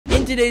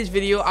today's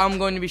video, I'm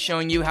going to be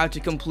showing you how to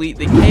complete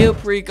the Cayo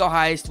Perico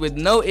heist with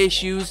no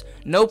issues,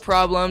 no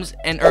problems,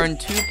 and earn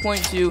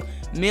 $2.2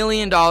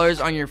 million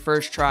on your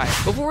first try.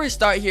 Before we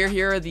start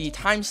here are the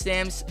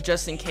timestamps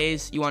just in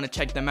case you want to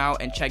check them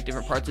out and check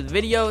different parts of the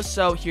video.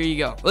 So here you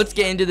go. Let's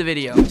get into the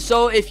video.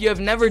 So if you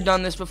have never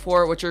done this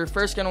before, what you're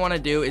first going to want to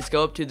do is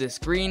go up to this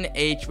green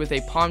H with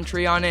a palm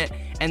tree on it,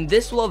 and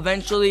this will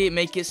eventually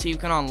make it so you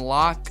can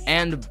unlock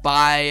and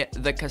buy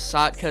the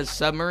Kosatka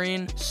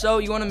submarine. So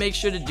you want to make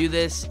sure to do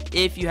this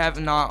if you have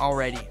not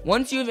already.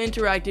 Once you have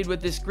interacted with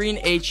this green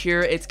H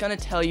here, it's going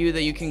to tell you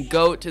that you can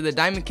go to the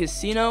Diamond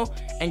Casino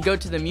and go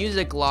to the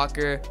music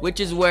locker, which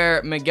is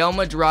where Miguel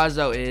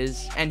Madrazo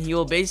is, and he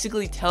will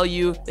basically tell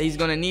you that he's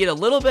going to need a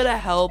little bit of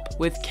help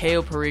with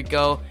Cayo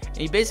Perico. And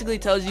he basically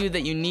tells you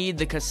that you need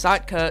the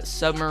Kosatka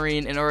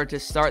submarine in order to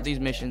start these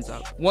missions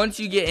up. Once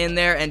you get in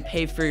there and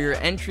pay for your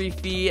entry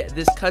fee,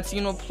 this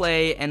cutscene will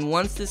play, and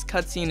once this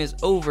cutscene is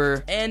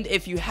over, and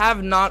if you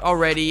have not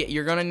already,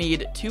 you're gonna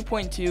need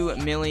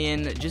 2.2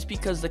 million just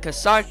because the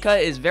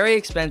Kosatka is very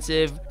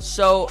expensive.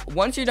 So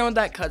once you're done with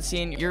that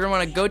cutscene, you're gonna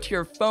want to go to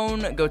your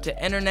phone, go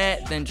to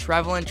internet, then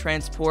travel and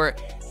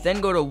transport,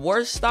 then go to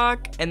war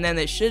stock, and then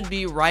it should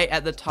be right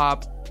at the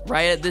top,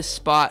 right at this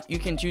spot. You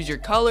can choose your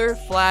color,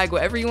 flag,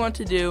 whatever you want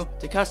to do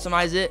to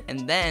customize it.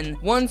 And then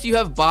once you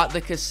have bought the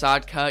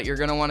Kosatka, you're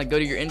going to want to go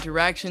to your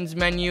interactions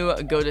menu,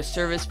 go to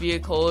service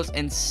vehicles,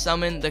 and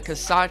summon the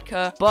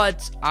Kosatka.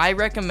 But I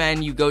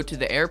recommend you go to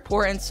the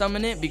airport and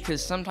summon it,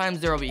 because sometimes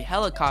there will be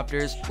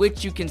helicopters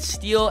which you can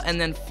steal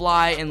and then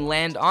fly and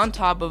land on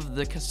top of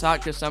the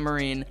Kosatka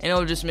submarine, and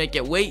it'll just make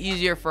it way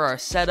easier for our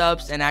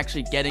setups and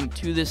actually getting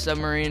to the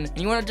submarine. And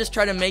you want to just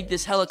try to make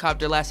this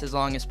helicopter last as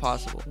long as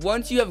possible.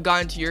 Once you have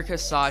gotten to your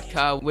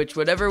Kosatka, which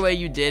whatever way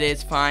you did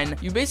it's fine,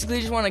 you basically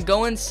just want to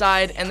go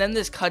inside, and then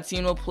this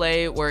cutscene will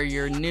play where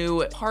your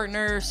new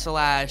partner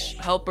slash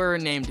helper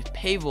named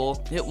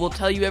Pavel, it will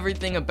tell you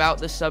everything about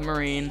the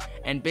submarine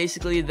and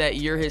basically that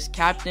you're his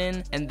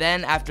captain. And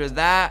then after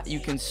that, you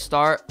can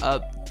start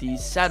up these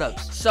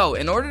setups. So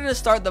in order to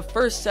start the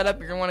first setup,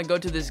 you're gonna want to go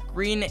to this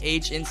green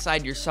H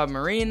inside your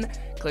submarine,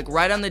 click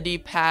right on the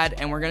D-pad,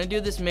 and we're gonna do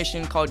this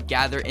mission called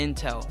Gather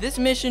Intel. This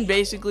mission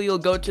basically, you'll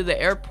go to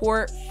the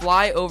airport,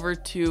 fly over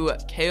to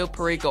Cayo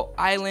Perico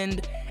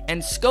Island,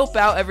 and scope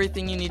out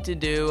everything you need to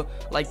do.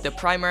 Like the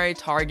primary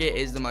target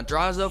is the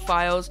Madrazo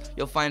files.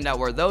 You'll find out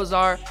where those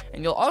are,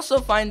 and you'll also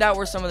find out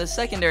where some of the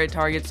secondary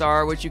targets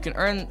are, which you can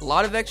earn a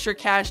lot of extra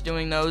cash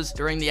doing those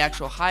during the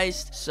actual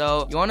heist.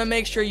 So you want to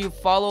make sure you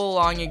follow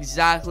along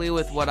exactly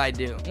with what I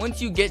do.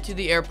 Once you get to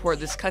the airport,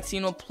 this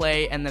cutscene will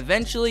play, and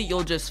eventually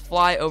you'll just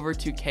fly over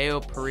to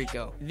Cayo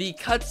Perico. The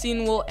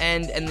cutscene will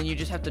end, and then you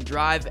just have to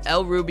drive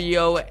El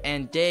Rubio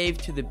and Dave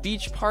to the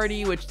beach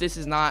party, which this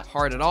is not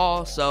hard at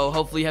all, so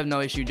hopefully you have no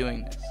issue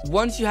doing this.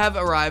 Once you have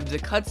arrived, the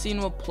cutscene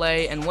will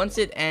play, and once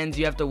it ends,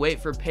 you have to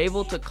wait for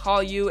Pavel to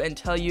call you and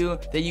tell you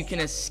that you can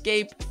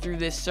escape through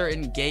this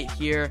certain gate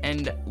here.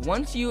 And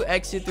once you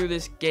exit through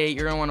this gate,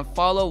 you're gonna want to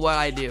follow what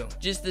I do,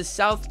 just the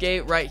south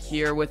gate right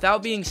here,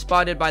 without being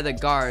spotted by the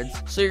guards.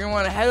 So you're gonna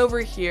want to head over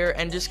here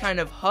and just kind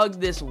of hug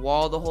this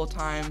wall the whole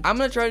time. I'm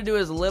gonna try to do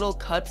as little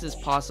cuts as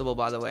possible,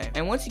 by the way.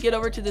 And once you get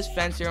over to this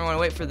fence, you're gonna want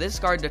to wait for this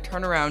guard to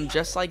turn around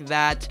just like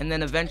that, and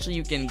then eventually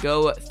you can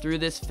go through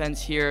this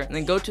fence here and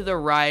then go to the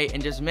right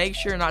and just make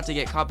sure not to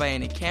get caught by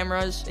any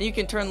cameras. And you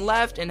can turn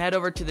left and head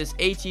over to this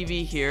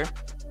ATV here.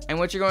 And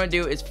what you're going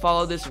to do is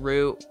follow this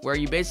route where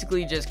you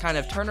basically just kind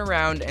of turn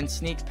around and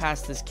sneak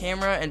past this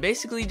camera and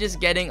basically just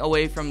getting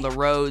away from the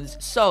roads.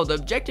 So the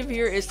objective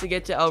here is to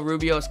get to El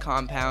Rubio's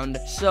compound.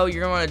 So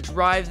you're going to want to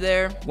drive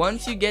there.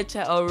 Once you get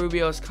to El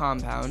Rubio's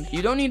compound,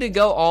 you don't need to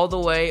go all the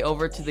way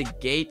over to the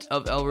gate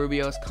of El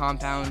Rubio's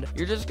compound.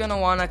 You're just going to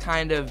want to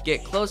kind of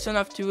get close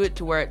enough to it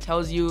to where it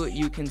tells you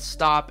you can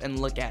stop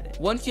and look at it.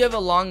 Once you have a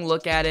long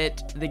look at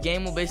it, the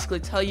game will basically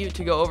tell you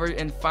to go over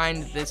and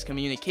find this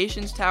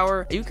communications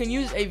tower. You can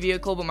use a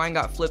vehicle, but mine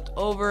got flipped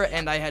over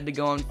and I had to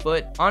go on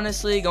foot.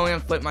 Honestly, going on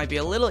foot might be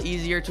a little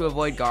easier to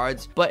avoid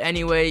guards, but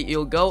anyway,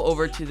 you'll go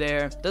over to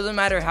there. Doesn't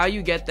matter how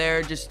you get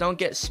there, just don't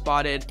get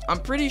spotted. I'm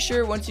pretty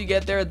sure once you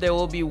get there, there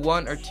will be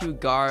 1 or 2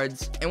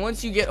 guards, and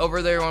once you get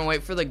over there, you want to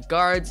wait for the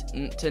guards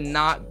to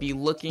not be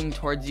looking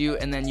towards you,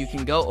 and then you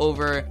can go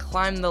over,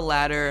 climb the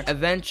ladder,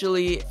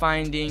 eventually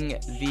finding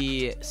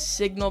the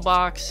signal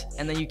box,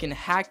 and then you can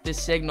hack the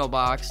signal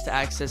box to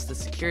access the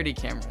security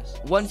cameras.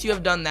 Once you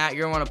have done that,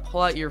 you're going to want to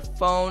pull out your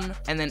phone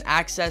and then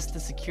access the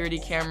security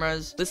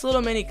cameras. This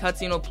little mini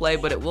cutscene will play,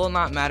 but it will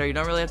not matter. You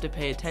don't really have to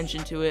pay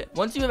attention to it.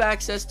 Once you have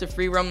access to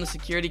free roam the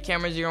security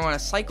cameras, you're going to want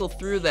to cycle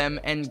through them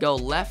and go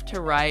left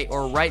to right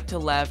or right to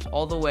left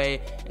all the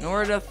way in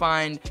order to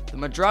find the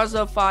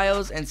Madrazo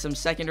files and some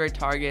secondary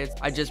targets.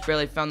 I just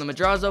barely found the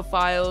Madrazo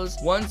files.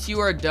 Once you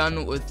are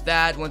done with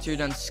that, once you're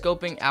done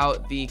scoping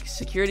out the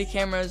security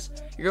cameras,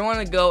 you're going to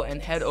want to go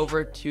and head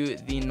over to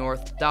the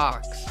north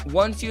docks.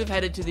 Once you've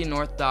headed to the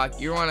north dock,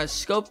 you're going to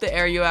scope the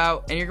area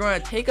out, and you're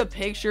going to take a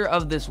picture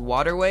of this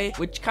waterway,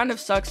 which kind of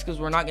sucks because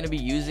we're not going to be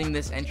using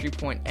this entry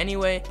point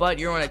anyway, but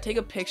you're going to take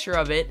a picture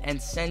of it and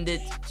send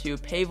it to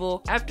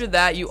Pavel. After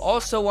that, you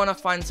also want to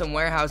find some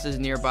warehouses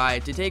nearby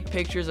to take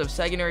pictures of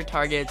secondary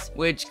targets,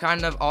 which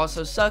kind of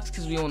also sucks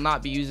because we will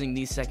not be using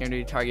these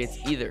secondary targets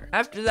either.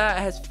 After that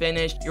has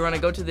finished, you're going to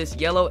go to this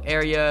yellow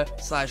area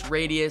 /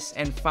 radius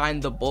and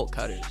find the bolt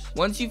cutters.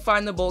 Once you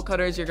find the bolt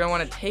cutters, you're going to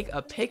want to take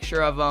a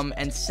picture of them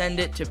and send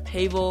it to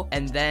Pavel.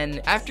 And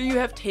then after you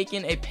have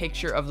taken a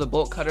picture of the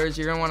bolt cutters,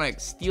 you're going to want to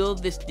steal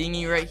this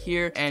dinghy right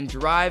here and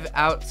drive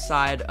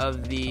outside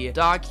of the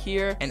dock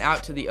here and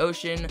out to the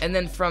ocean. And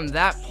then from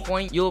that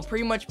point, you'll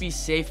pretty much be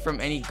safe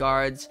from any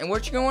guards. And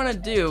what you're going to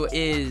want to do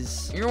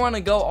is you're going to want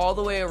to go all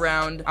the way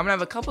around. I'm going to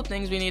have a couple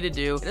things we need to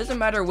do. It doesn't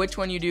matter which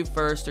one you do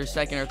first or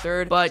second or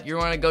third, but you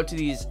want to go to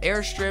these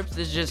airstrips.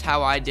 This is just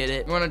how I did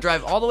it. You want to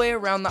drive all the way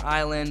around the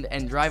island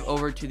and drive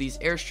over to these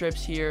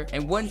airstrips here.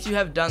 And once you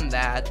have done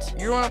that,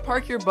 you want to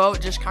park your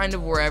boat just kind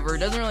of wherever. It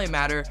doesn't really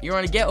matter. You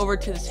want to get over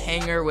to this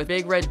hangar with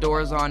big red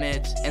doors on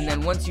it. And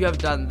then once you have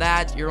done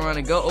that, you're going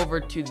to go over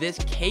to this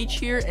cage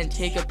here and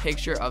take a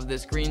picture of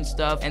this green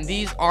stuff. And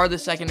these are the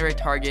secondary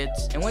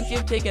targets. And once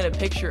you've taken a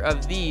picture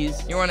of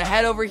these, you want to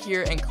head over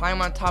here and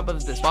climb on top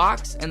of this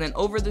box and then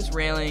over this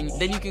railing.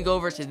 Then you can go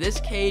over to this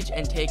cage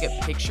and take a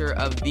picture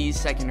of these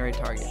secondary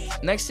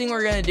targets. Next thing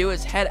we're going to do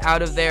is head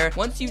out of there.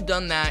 Once you've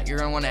done that, you're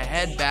going to want to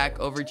head back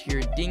over to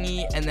your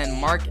dinghy and then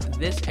mark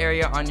this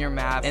area on your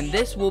map. And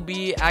this will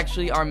be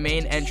actually our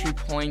main entry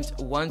point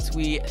once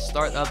we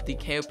start up the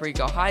Cayo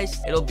Perico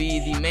heist. It'll be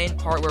the main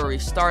part where we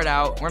start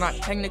out. We're not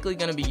technically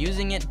going to be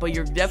using it, but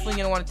you're definitely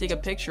going to want to take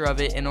a picture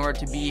of it in order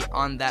to be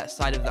on that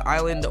side of the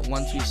island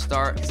once we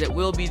start, because it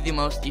will be the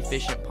most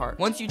efficient part.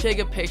 Once you take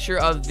a picture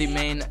of the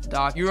main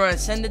dock, you're going to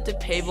send it to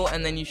Pavel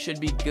and then you should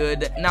be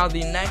good. Now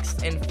the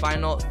next and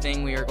final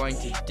thing we are going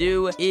to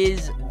do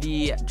is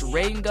the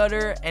drain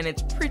gutter, and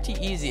it's pretty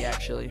easy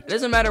actually. It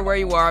doesn't matter where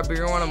you are, but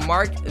you're going to want to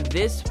mark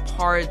this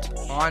part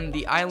on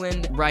the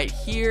island right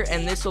here,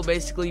 and this will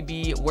basically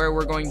be where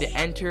we're going to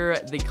enter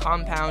the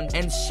compound.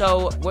 And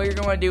so what you're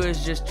going to do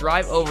is just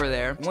drive over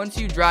there. Once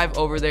you drive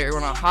over there, you're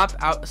going to hop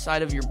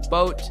outside of your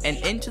boat and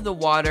into the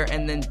water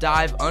and then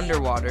dive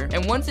underwater.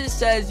 And once it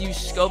says you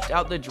scoped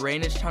out the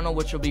drainage tunnel,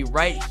 which will be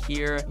right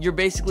here, you're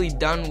basically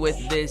done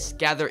with this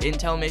gather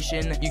intel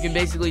mission. You can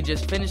basically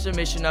just finish the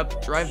mission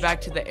up, drive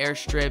back to the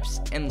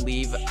airstrips, and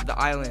leave the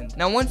island.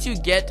 Now once you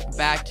get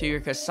back to your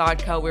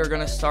Kosatka, we're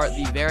going to start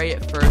the very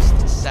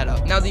first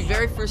setup. Now the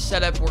very first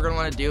setup we're going to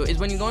want to do is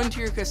when you go into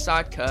your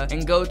Kosatka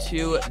and go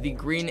to the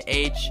green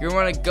H, you're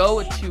going to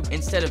go to,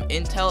 instead of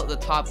intel at the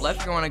top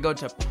left, you're going to go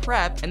to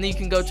prep, and then you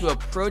can go to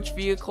approach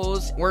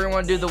vehicles. We're going to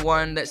want to do the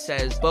one that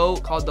says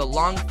boat called the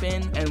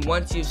Longfin. And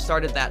once you've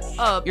started that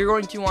up, you're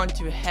going to want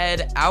to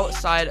head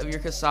outside of your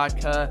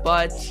Kosatka,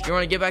 but you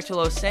want to get back to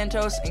Los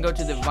Santos and go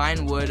to the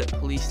Vinewood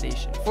police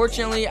station.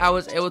 Fortunately, I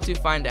was able to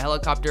find a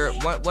helicopter.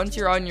 Once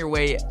you're on your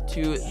way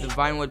to the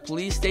Vinewood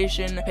police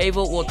station,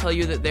 Pavel will tell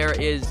you that there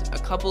is a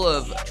couple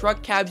of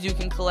truck cabs you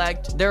can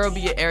collect. There will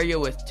be an area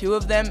with 2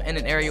 of them and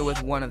an area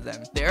with 1 of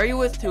them. The area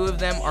with 2 of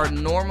them are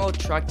normal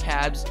truck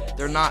cabs.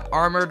 They're not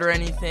armored or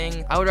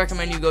anything. I would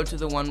recommend you go to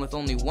the one with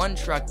only 1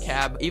 truck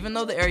cab. Even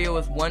though the area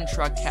with 1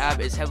 truck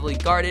cab is heavily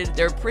guarded,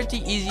 they're pretty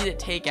easy to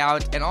take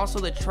out. And also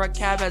the truck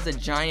cab has a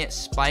giant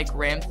spike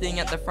ramp thing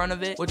at the front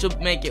of it, which will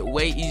make it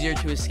way easier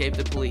to escape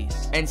the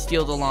police and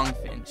steal the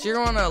Longfin. So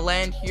you're going to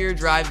land here,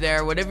 drive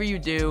there, whatever you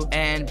do,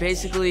 and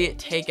basically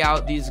take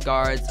out these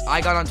guards.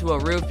 I got onto a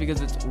roof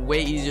because it's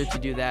way easier to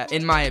do that,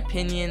 in my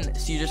opinion.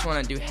 So you just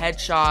want to do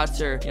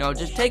headshots, or, you know,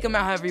 just take them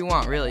out however you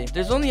want, really.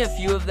 There's only a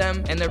few of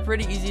them, and they're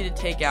pretty easy to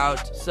take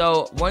out.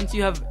 So once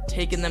you have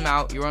taken them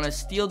out, you want to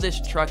steal this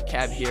truck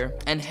cab here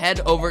and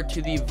head over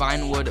to the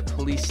Vinewood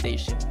police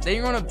station. Then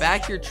you're going to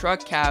back your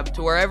truck cab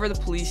to wherever the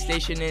police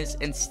station is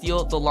and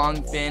steal the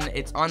Longfin.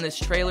 It's on this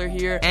trailer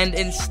here. And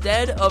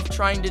instead of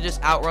trying to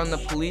just outrun the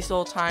police the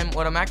whole time,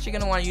 what I'm actually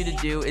going to want you to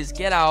do is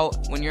get out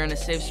when you're in a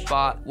safe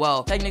spot.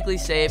 Well, technically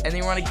safe. And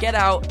then you want to get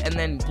out and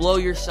then blow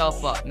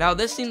yourself up. Now,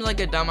 this seems like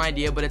a dumb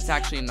idea, but it's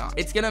actually not.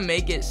 It's going to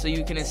make it so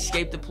you can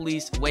escape the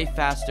police way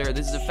faster.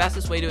 This is the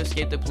fastest way to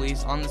escape the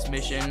police on this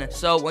mission.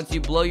 So once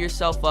you blow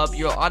yourself up,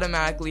 you'll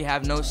automatically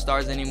have no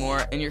stars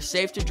anymore, and you're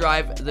safe to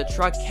drive the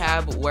truck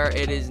cab where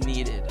it is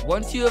needed.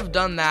 Once you have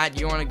done that,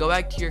 you want to go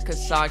back to your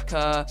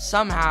Kosatka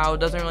somehow,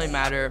 doesn't really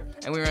matter,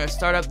 and we're going to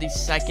start up the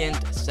second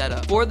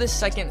setup. For the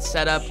second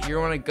setup,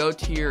 you're going to go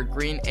to your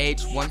green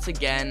H once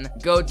again,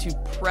 go to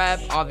prep,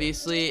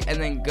 obviously,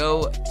 and then go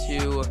go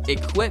to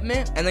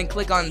equipment and then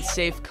click on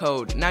safe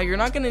code. Now you're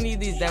not going to need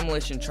these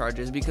demolition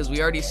charges because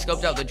we already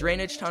scoped out the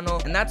drainage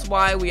tunnel, and that's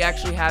why we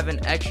actually have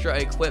an extra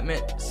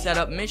equipment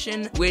setup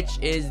mission, which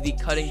is the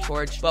cutting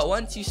torch. But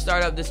once you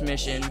start up this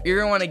mission, you're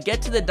going to want to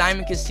get to the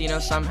Diamond Casino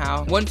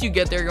somehow. Once you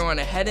get there, you're going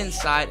to want to head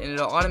inside and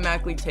it'll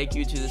automatically take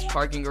you to this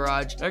parking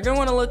garage. Now you're going to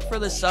want to look for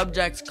the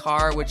subject's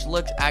car, which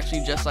looks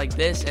actually just like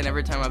this, and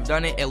every time I've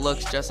done it, it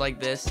looks just like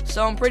this,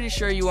 so I'm pretty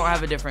sure you won't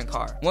have a different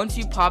car. Once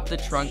you pop the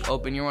trunk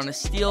open, you want to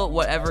steal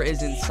whatever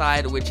is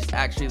inside, which is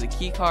actually the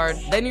key card.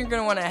 Then you're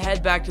going to want to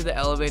head back to the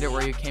elevator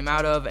where you came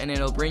out of, and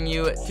it'll bring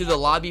you to the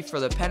lobby for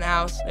the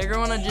penthouse. You're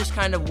going to want to just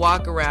kind of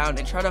walk around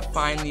and try to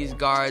find these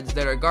guards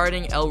that are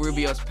guarding El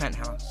Rubio's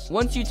penthouse.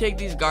 Once you take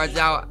these guards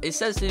out, it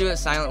says to do it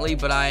silently,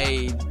 but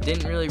I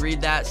didn't really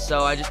read that,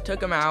 so I just took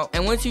them out.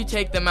 And once you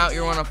take them out,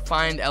 you want to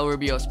find El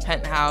Rubio's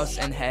penthouse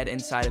and head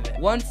inside of it.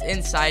 Once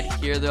inside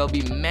here, there'll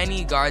be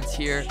many guards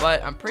here,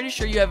 but I'm pretty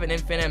sure you have an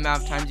infinite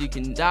amount of times you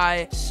can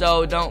die,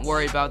 so don't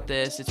worry about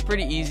this. It's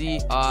pretty easy.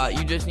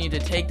 You just need to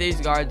take these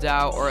guards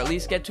out, or at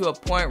least get to a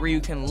point where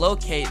you can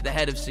locate the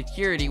head of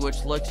security,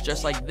 which looks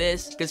just like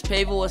this, because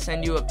Pavel will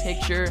send you a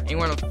picture and you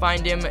want to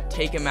find him,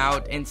 take him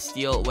out, and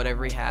steal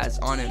whatever he has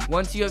on him.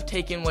 Once you have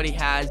taken what he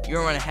has,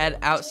 you're going to head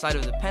outside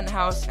of the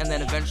penthouse and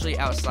then eventually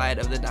outside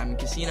of the Diamond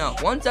Casino.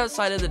 Once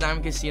outside of the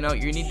Diamond Casino,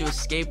 you need to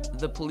escape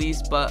the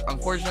police, but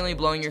unfortunately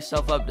blowing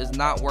yourself up does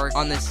not work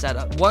on this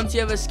setup. Once you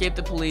have escaped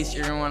the police,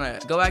 you're going to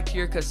want to go back to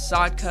your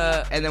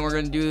Kosatka, and then we're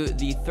going to do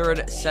the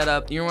third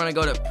setup. You're going to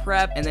want to go to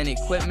prep and then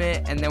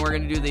equipment, and then we're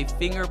going to do the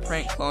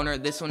fingerprint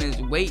cloner. This one is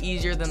way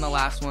easier than the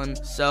last one,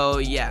 so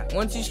yeah.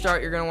 Once you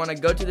start, you're going to want to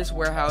go to this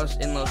warehouse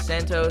in Los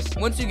Santos.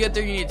 Once you get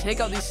there, you need to take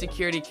out these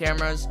security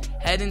cameras,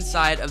 head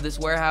inside of this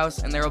warehouse,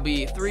 and there will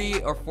be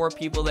 3 or 4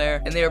 people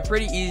there, and they are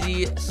pretty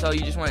easy, so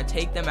you just want to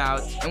take them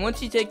out. And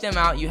once you take them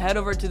out, you head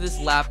over to this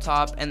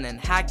laptop and then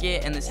hack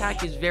it, and this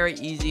hack is very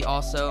easy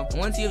also. And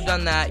once you've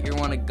done that, you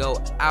want to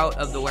go out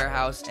of the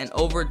warehouse and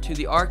over to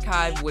the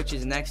archive, which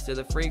is next to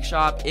the freak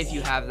shop if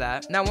you have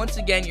that. Now once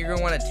again, you're going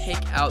to want to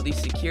take out these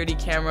security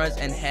cameras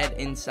and head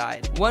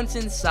inside. Once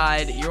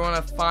inside, you want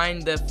to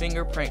find the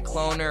fingerprint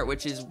cloner,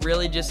 which is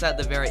really just at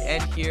the very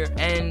end here,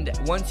 and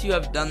once you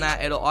have done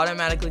that, it'll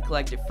automatically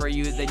collect it for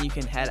you. Then you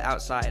can head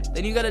outside.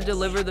 Then you got to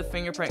deliver the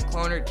fingerprint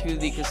cloner to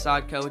the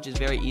Kosatka, which is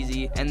very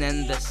easy, and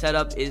then the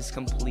setup is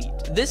complete.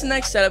 This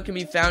next setup can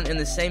be found in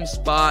the same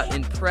spot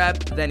in prep,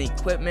 then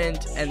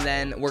equipment, and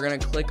then we're going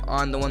to click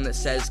on the one that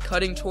says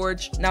cutting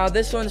torch. Now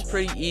this one's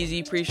pretty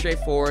easy, pretty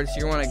straightforward, so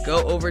you want to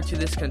go over to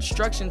this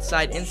construction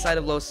site inside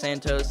of Los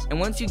Santos, and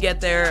once you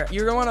get there,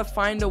 you're going to want to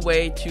find a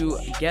way to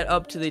get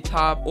up to the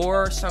top,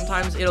 or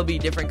sometimes it'll be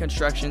different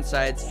construction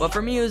sites, but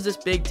for me it was this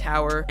big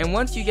tower. And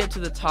once you get to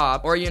the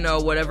top, or you know,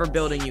 whatever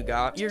building you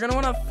got, you're going to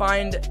want to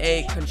find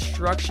a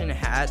construction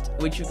hat,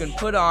 which you can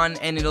put on,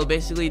 and it'll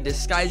basically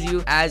disguise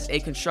you as a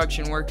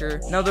construction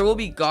worker. Now there will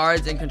be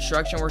guards and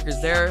construction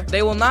workers there.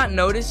 They will not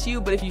notice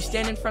you, but if you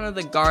stand in front of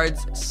the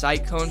guard's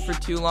sight cone for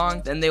too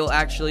long, then they will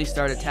actually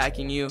start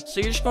attacking you. So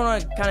you're just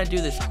going to kind of do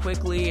this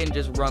quickly and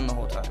just run the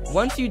whole time.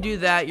 Once you do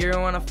that, you're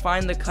going to want to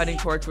find the cutting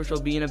torch, which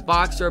will be in a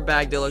box or a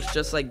bag that looks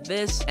just like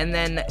this, and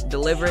then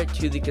deliver it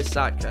to the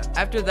Kosatka.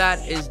 After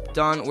that is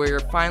done, where you're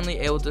finally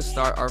able to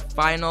start our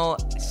final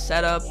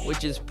setup,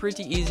 which is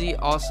pretty easy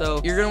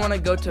also. You're going to want to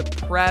go to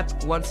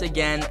prep once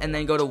again, and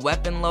then go to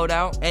weapon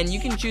loadout, and you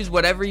can choose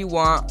whatever you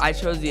want. I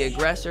chose the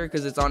aggressor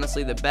because it's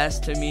honestly the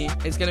best to me.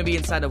 It's going to be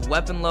inside of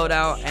weapon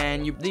loadout,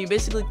 and you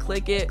basically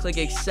click it, click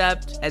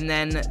accept, and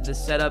then the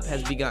setup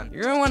has begun.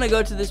 You're going to want to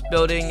go to this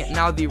building.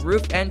 Now the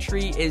roof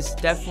entry is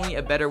definitely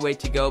a better way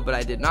to go, but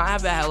I did not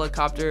have a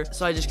helicopter,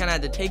 so I just kind of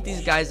had to take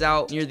these guys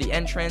out near the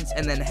entrance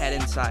and then head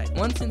inside.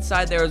 Once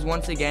inside, there was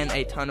once again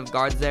a ton of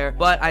guards there,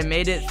 but I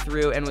made it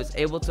through and was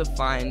able to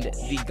find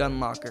the gun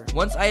locker.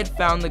 Once I had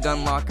found the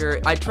gun locker,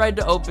 I tried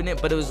to open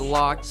it, but it was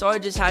locked, so I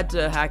just had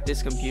to hack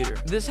this computer.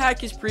 This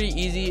hack is pretty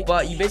easy,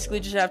 but you basically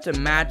just have to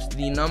match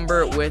the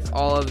number with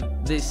all of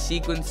this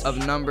sequence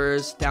of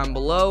numbers down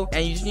below,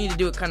 and you just need to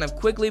do it kind of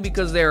quickly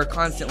because they are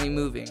constantly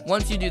moving.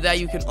 Once you do that,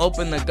 you can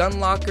open the gun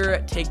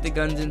locker, take the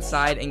guns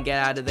inside, and get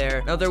out of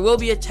there. Now there will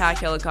be attack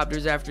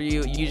helicopters after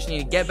you. You just need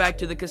to get back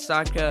to the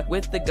Kosatka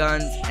with the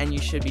guns, and you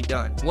should be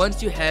done.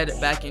 Once you head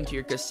back into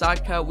your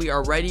Kosatka, we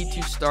are ready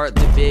to start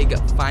the big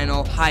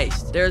final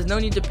heist. There is no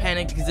need to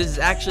panic because this is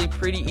actually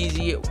pretty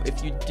easy.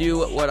 If you do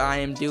what I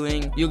am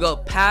doing, you'll go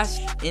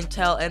past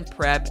intel and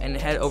prep and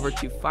head over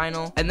to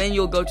final, and then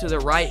you'll go to the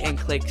right and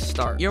click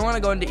start. You'll want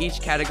to go into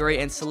each category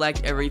and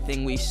select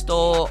everything we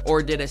stole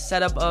or did a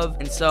setup of.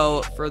 And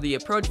so for the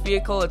approach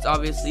vehicle, it's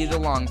obviously the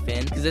long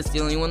fin because it's the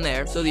only one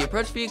there. So the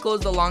approach vehicle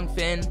is the long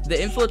fin,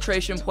 the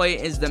infiltration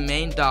point is the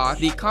main dock,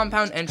 the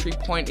compound entry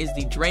point is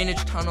the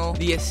drainage tunnel,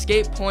 the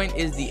escape point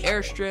is the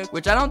airstrip,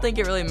 which I don't think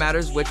it really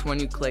matters which one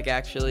you click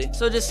actually,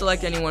 so just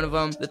select any one of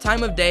them. The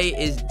time of day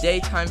is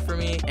daytime for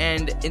me,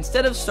 and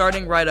instead of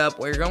starting right up,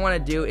 what you're going to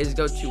want to do is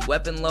go to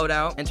weapon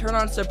loadout and turn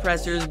on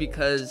suppressors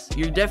because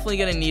you're definitely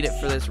going to need it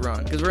for this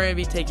run because we're going to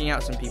be taking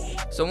out some people.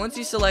 So once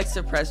you select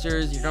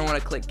suppressors, you're going to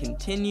want to click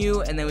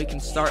continue, and then we can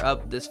start start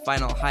up this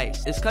final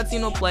heist. This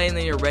cutscene will play and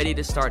then you're ready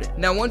to start it.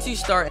 Now once you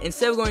start,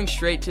 instead of going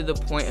straight to the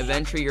point of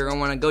entry, you're going to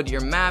want to go to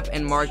your map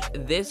and mark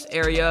this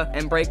area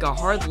and break a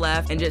hard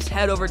left and just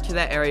head over to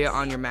that area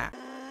on your map.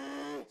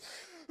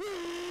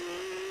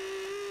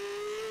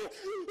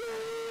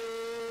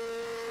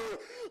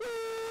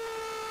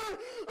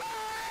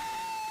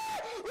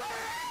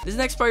 This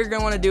next part, you're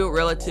going to want to do it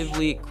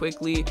relatively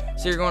quickly.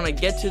 So you're going to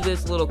get to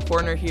this little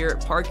corner here,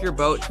 park your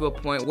boat to a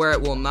point where it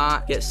will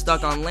not get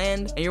stuck on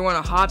land, and you're going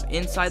to hop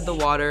inside the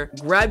water,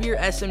 grab your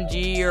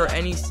SMG or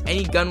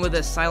any gun with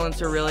a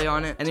silencer really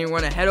on it, and then you're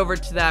going to head over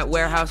to that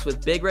warehouse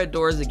with big red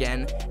doors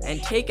again,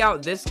 and take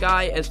out this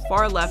guy as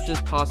far left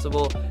as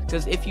possible,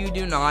 because if you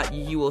do not,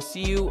 he will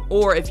see you,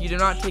 or if you do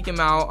not take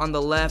him out on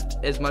the left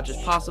as much as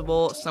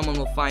possible, someone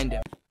will find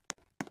him.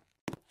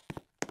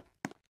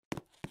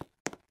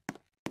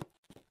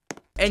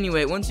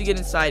 Anyway, once you get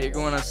inside, you're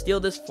going to steal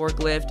this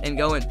forklift and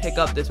go and pick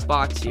up this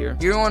box here.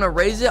 You're going to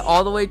raise it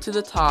all the way to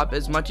the top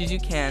as much as you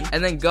can,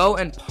 and then go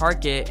and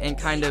park it and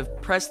kind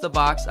of press the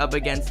box up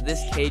against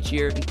this cage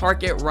here and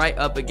park it right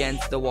up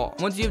against the wall.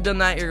 Once you've done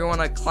that, you're going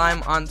to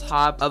climb on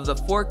top of the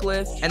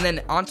forklift and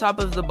then on top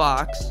of the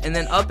box and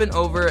then up and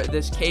over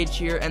this cage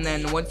here, and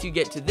then once you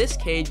get to this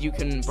cage, you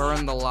can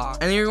burn the lock.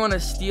 And then you're going to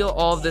steal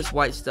all of this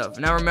white stuff.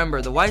 Now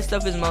remember, the white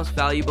stuff is most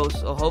valuable,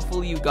 so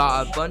hopefully you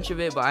got a bunch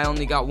of it, but I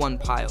only got one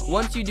pile.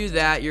 Once you do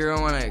that, you're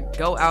going to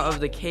go out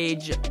of the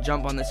cage,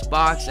 jump on this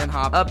box, and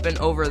hop up and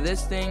over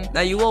this thing.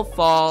 Now you will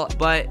fall,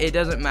 but it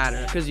doesn't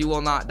matter because you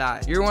will not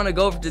die. You're going to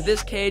go over to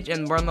this cage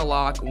and burn the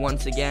lock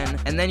once again,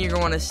 and then you're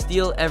going to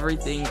steal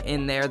everything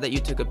in there that you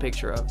took a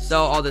picture of. So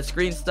all this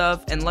green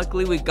stuff, and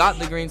luckily we got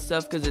the green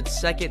stuff because it's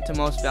second to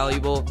most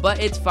valuable, but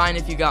it's fine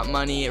if you got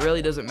money. It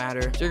really doesn't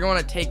matter. So you're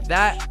going to take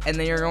that, and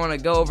then you're going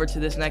to go over to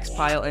this next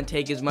pile and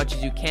take as much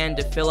as you can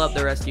to fill up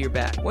the rest of your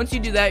bag. Once you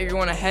do that, you're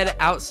going to head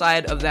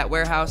outside of that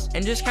warehouse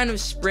and just kind of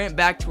sprint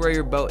back to where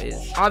your boat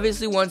is.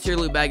 Obviously, once your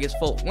loot bag is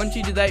full. Once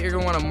you do that, you're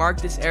going to want to mark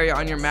this area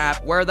on your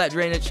map where that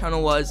drainage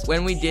tunnel was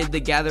when we did the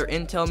gather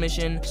intel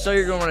mission. So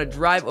you're going to want to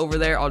drive over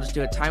there. I'll just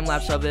do a time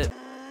lapse of it.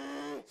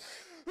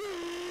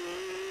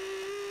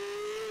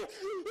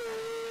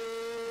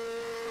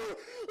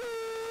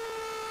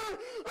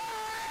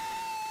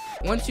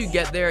 Once you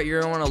get there,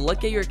 you're going to want to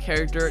look at your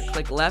character,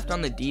 click left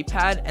on the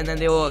D-pad, and then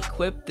they will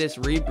equip this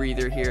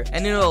rebreather here,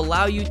 and it will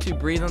allow you to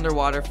breathe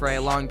underwater for a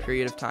long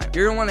period of time.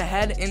 You're going to want to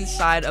head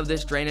inside of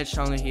this drainage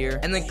tunnel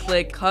here, and then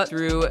click cut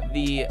through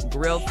the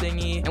grill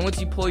thingy, and once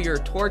you pull your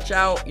torch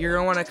out, you're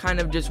going to want to kind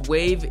of just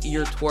wave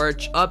your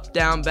torch up,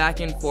 down,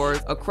 back, and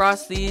forth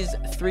across these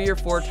 3 or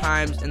 4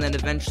 times, and then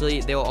eventually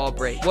they will all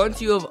break.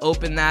 Once you have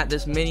opened that,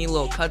 this mini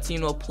little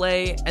cutscene will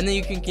play, and then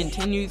you can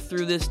continue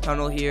through this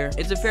tunnel here.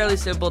 It's a fairly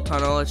simple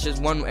tunnel. It's just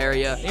one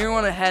area. Then you're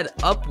going to head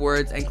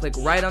upwards and click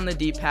right on the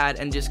D-pad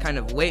and just kind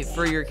of wait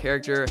for your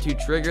character to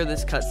trigger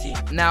this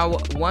cutscene. Now,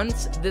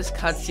 once this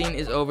cutscene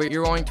is over,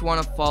 you're going to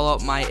want to follow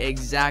my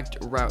exact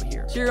route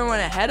here. So you're going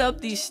to head up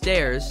these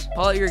stairs,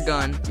 pull out your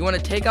gun, you want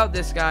to take out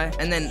this guy,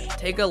 and then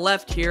take a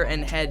left here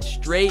and head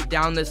straight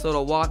down this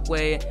little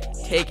walkway,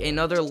 take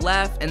another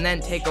left, and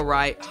then take a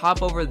right,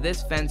 hop over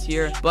this fence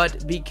here,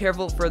 but be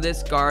careful for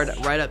this guard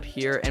right up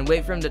here and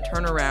wait for him to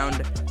turn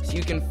around so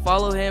you can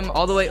follow him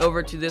all the way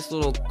over to this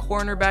little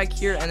corner back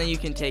here, and then you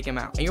can take him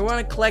out. And you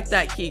want to collect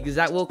that key because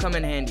that will come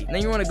in handy. And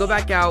then you want to go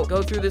back out,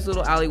 go through this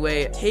little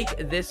alleyway,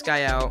 take this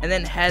guy out, and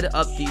then head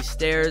up these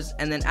stairs.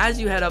 And then as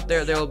you head up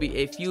there, there will be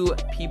a few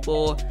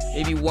people,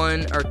 maybe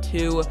 1 or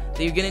 2, that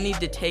you're going to need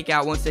to take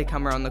out once they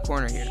come around the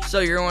corner here.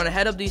 So you're going to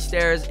head up these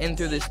stairs in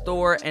through this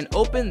door and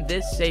open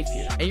this safe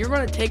here. And you're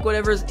going to take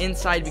whatever's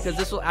inside because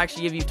this will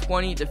actually give you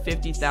 20 to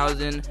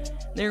 50,000.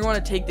 Then you're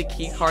going to take the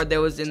key card that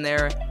was in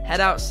there,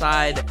 head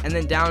outside, and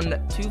then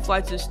down 2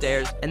 flights of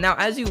stairs. And now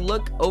as you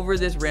look over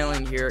this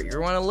railing here, you're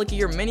going to look at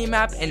your mini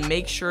map and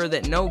make sure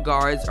that no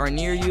guards are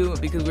near you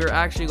because we're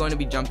actually going to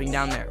be jumping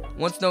down there.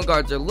 Once no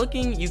guards are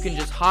looking, you can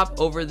just hop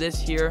over this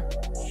here.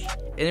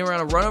 And then we're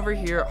going to run over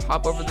here,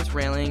 hop over this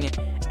railing,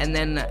 and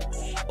then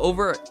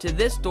over to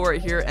this door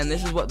here. And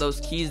this is what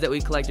those keys that we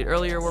collected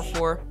earlier were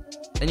for.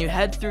 Then you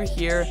head through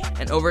here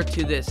and over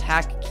to this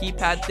hack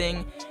keypad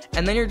thing.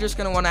 And then you're just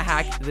going to want to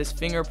hack this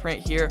fingerprint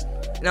here.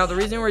 Now, the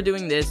reason we're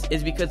doing this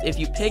is because if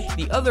you pick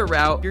the other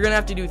route, you're going to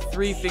have to do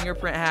 3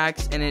 fingerprint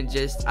hacks, and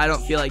I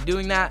don't feel like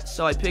doing that,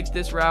 so I picked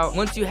this route.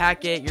 Once you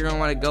hack it, you're going to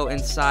want to go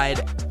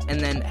inside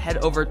and then head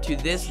over to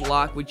this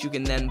lock, which you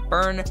can then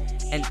burn,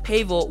 and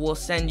Pavel will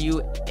send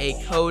you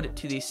a code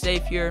to the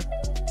safe here.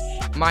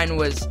 Mine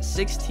was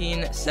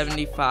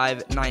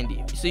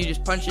 167590. So you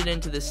just punch it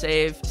into the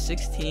safe,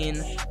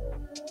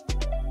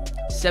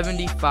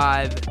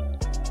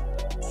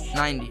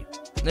 167590.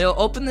 They'll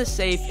open the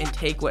safe and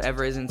take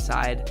whatever is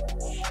inside,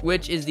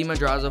 which is the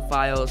Madrazo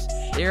files.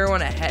 Then you're going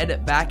to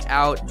head back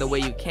out the way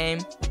you came,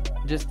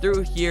 just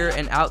through here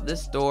and out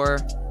this door,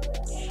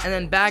 and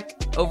then back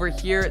over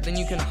here. Then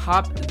you can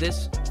hop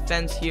this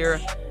fence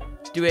here,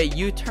 do a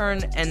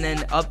U-turn, and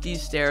then up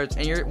these stairs.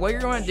 And what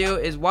you're going to do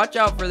is watch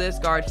out for this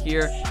guard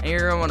here, and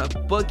you're going to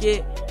book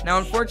it Now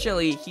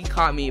unfortunately he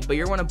caught me, but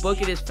you're going to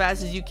book it as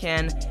fast as you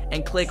can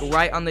and click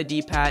right on the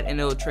D-pad and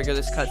it will trigger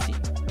this cutscene.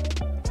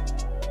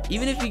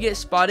 Even if you get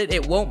spotted,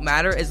 it won't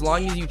matter as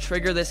long as you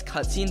trigger this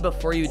cutscene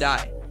before you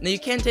die. Now you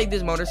can take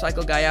this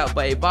motorcycle guy out,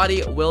 but a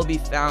body will be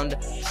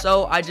found,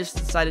 so I just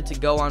decided to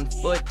go on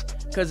foot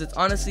because it's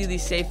honestly the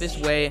safest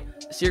way.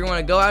 So you're going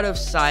to go out of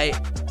sight,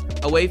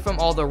 away from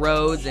all the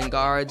roads and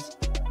guards.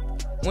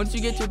 Once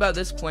you get to about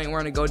this point, we're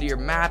going to go to your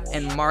map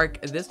and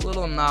mark this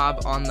little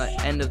knob on the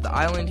end of the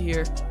island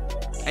here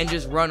and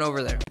just run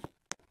over there.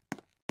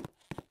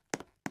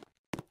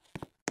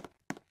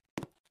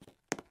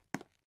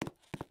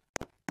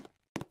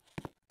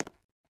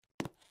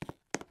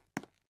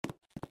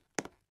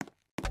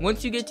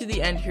 Once you get to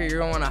the end here, you're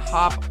going to want to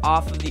hop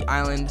off of the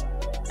island,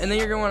 and then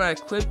you're going to want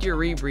to equip your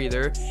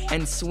rebreather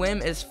and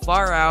swim as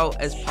far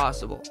out as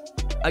possible.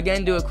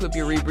 Again, to equip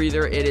your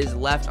rebreather, it is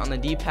left on the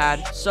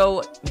D-pad.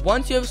 So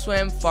once you have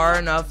swam far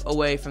enough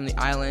away from the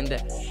island,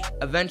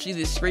 eventually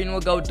the screen will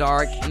go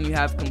dark and you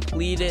have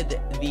completed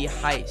the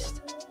heist.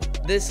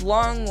 This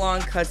long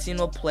cutscene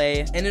will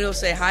play and it'll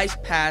say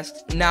heist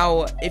passed.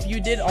 Now, if you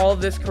did all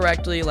of this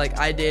correctly like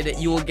I did,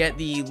 you will get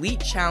the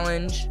elite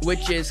challenge,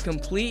 which is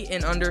complete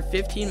in under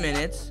 15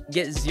 minutes,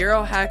 get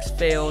 0 hacks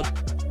failed,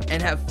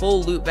 and have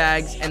full loot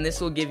bags, and this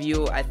will give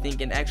you, I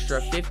think, an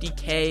extra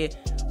 50k,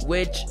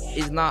 which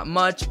is not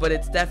much, but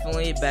it's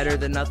definitely better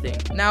than nothing.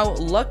 Now,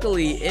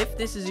 luckily, if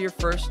this is your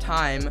first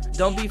time,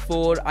 don't be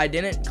fooled. I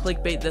didn't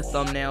clickbait the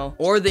thumbnail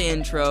or the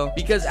intro,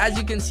 because as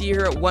you can see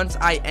here, once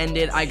I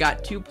ended, I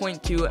got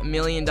 $2.2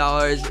 million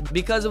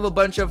because of a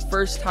bunch of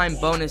first-time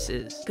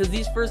bonuses. Because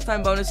these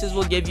first-time bonuses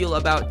will give you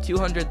about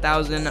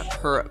 200,000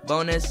 per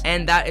bonus,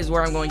 and that is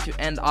where I'm going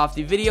to end off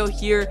the video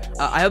here.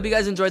 I hope you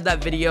guys enjoyed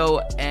that video,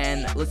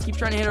 and let's keep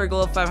trying to hit our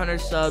goal of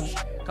 500 subs.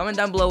 Comment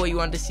down below what you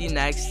want to see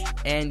next,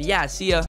 and yeah, see ya.